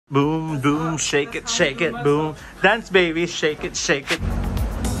Boom, boom, shake it, boom. Dance, baby, shake it, shake it.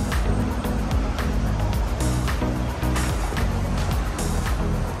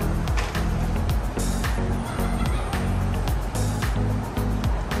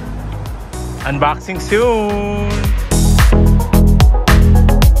 Unboxing soon.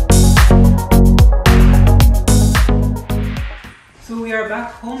 So we are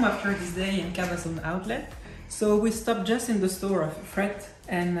back home after this day in Cabazon outlet. So we stopped just in the store of Frette,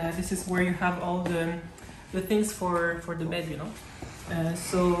 and this is where you have all the things for the bed, you know.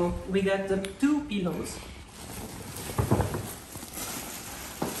 So we got the 2 pillows.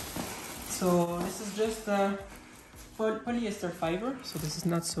 So this is just polyester fiber, so this is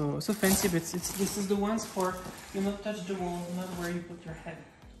not so fancy, but this is the ones for, you not touch the wall, not where you put your head,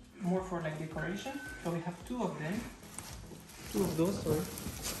 more for like decoration. So we have 2 of them, 2 of those. Sorry,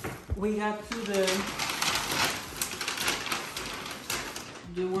 we got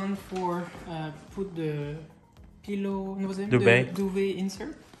the one for put the pillow, no, the duvet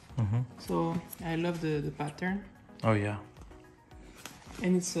insert. So I love the pattern. Oh yeah,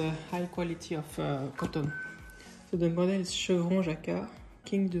 and it's a high quality of cotton. So the model is Chevron Jacquard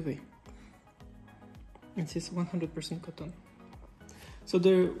King Duvet. It is 100% cotton. So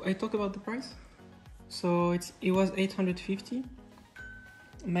I talked about the price. So it was 850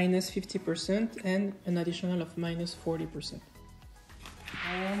 minus 50% and an additional of minus 40%.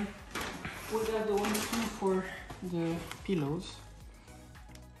 And we got the one too for the pillows,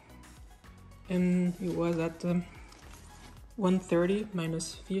 and it was at 130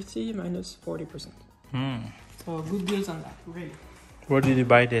 minus 50 minus 40%. So good deals on that, really. Where did you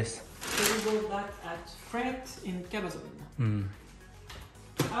buy this? So we bought that at Frette in Cabazon.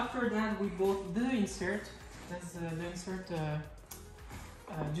 After that, we bought the insert. That's the insert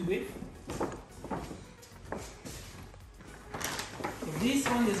duvet. So this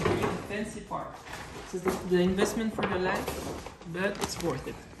one is really the fancy part. This is the investment for the life, but it's worth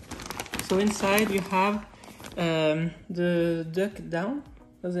it. So inside you have the duck down.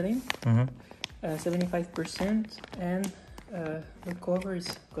 What's the name? 75%, and the cover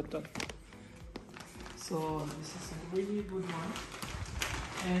is cotton. So this is a really good one.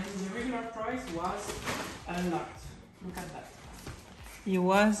 And the regular price was a lot. Look at that. It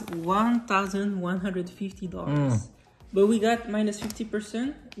was $1,150. But we got minus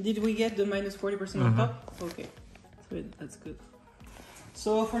 50%. Did we get the minus 40% on top? Okay, so that's good.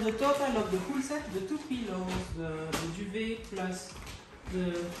 So for the total of the full set, the 2 pillows, the duvet plus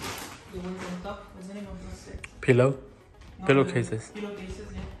the ones on top, what's the name of the set? Pillow? No, Pillowcases.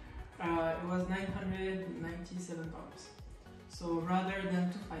 Pillowcases, yeah. It was $997. So rather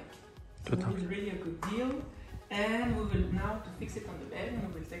than $2,500. So it was really a good deal. And we will now to fix it on the bed, and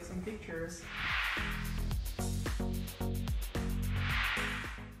we will take some pictures.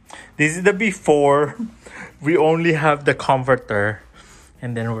 This is the before. We only have the comforter,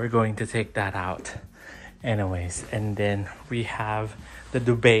 and then we're going to take that out. Anyways, and then we have the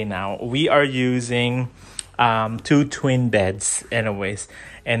duvet now. We are using 2 twin beds anyways,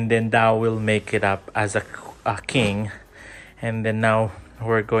 and then that will make it up as a king. And then now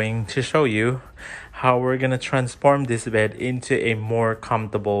we're going to show you how we're gonna transform this bed into a more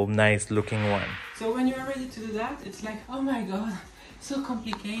comfortable, nice looking one. So when you're ready to do that, it's like, oh my god, so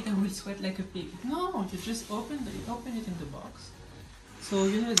complicated, I will sweat like a pig. No, you just open it in the box. So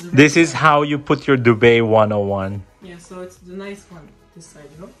you know, this is how you put your duvet 101. Yeah, so it's the nice one, this side,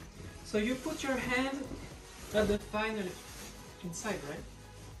 you know. So you put your hand at the final inside, right?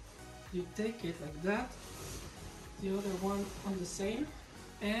 You take it like that, the other one on the same,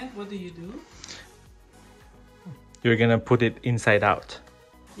 and what do? You're gonna put it inside out.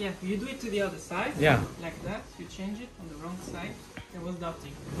 Yeah, you do it to the other side. Yeah. Like that, you change it on the wrong side. There was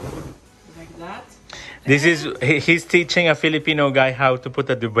nothing. Like that. This is, he's teaching a Filipino guy how to put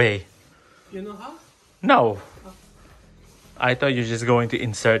a duvet. You know how? No. Oh. I thought you're just going to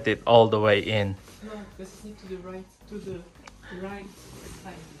insert it all the way in. No, because it needs to the right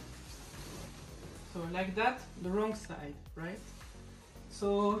side. So like that, the wrong side, right?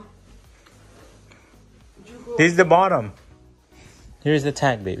 So this is the bottom. Here's the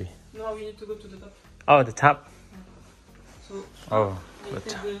tag, baby. No, we need to go to the top. Oh, the top. So you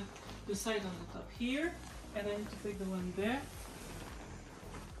take the side on the top here, and then to take the one there.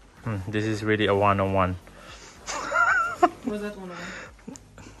 This is really a 101. What's that 101?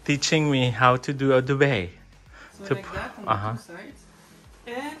 Teaching me how to do a duvet. So like that on the 2 sides,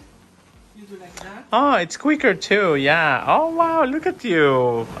 and you do like that. Oh, it's quicker too. Yeah. Oh wow, look at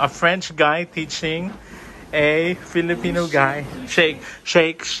you, a French guy teaching a Filipino guy. Shake,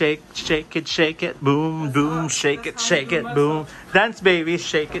 shake, shake, shake it, boom, boom, shake it, boom. Dance, baby,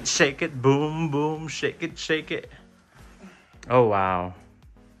 shake it, boom, boom, shake it. Oh, wow.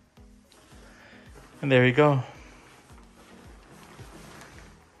 And there you go.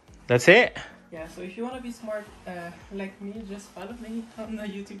 That's it. Yeah, so if you want to be smart like me, just follow me on the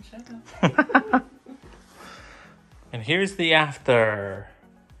YouTube channel. And here's the after.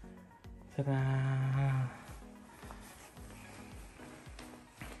 Ta-da.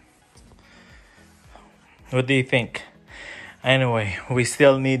 What do you think? Anyway, we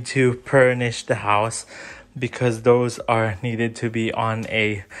still need to furnish the house because those are needed to be on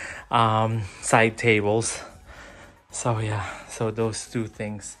a side tables. So yeah, so those two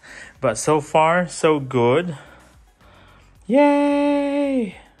things. But so far, so good.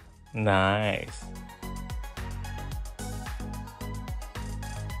 Yay! Nice.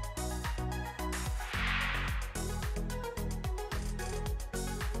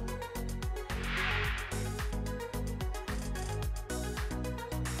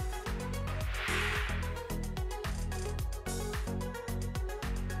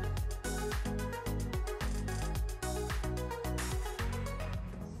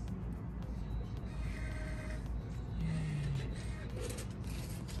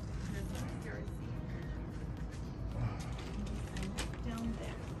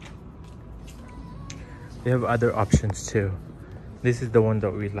 They have other options too. This is the one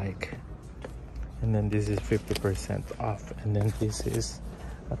that we like. And then this is 50% off. And then this is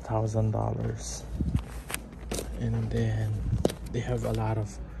 $1,000. And then they have a lot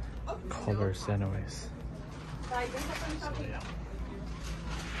of colors anyways. So, yeah.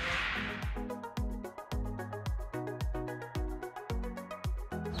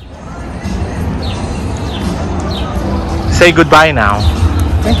 Say goodbye now.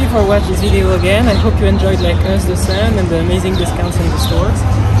 Thank you for watching this video again. I hope you enjoyed like us the sun and the amazing discounts in the stores.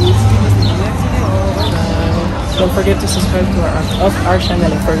 We'll see you in the next video. Don't forget to subscribe to our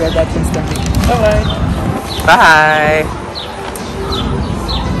channel and forget that instantly. Bye bye. Bye.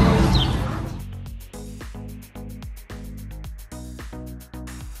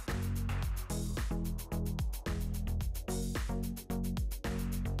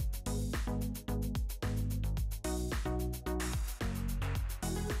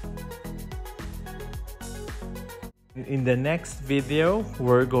 In the next video,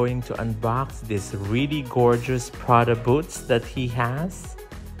 we're going to unbox this really gorgeous Prada boots that he has.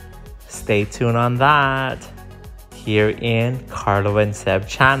 Stay tuned on that here in Carlo and Seb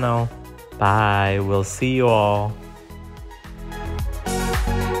channel. Bye. We'll see you all.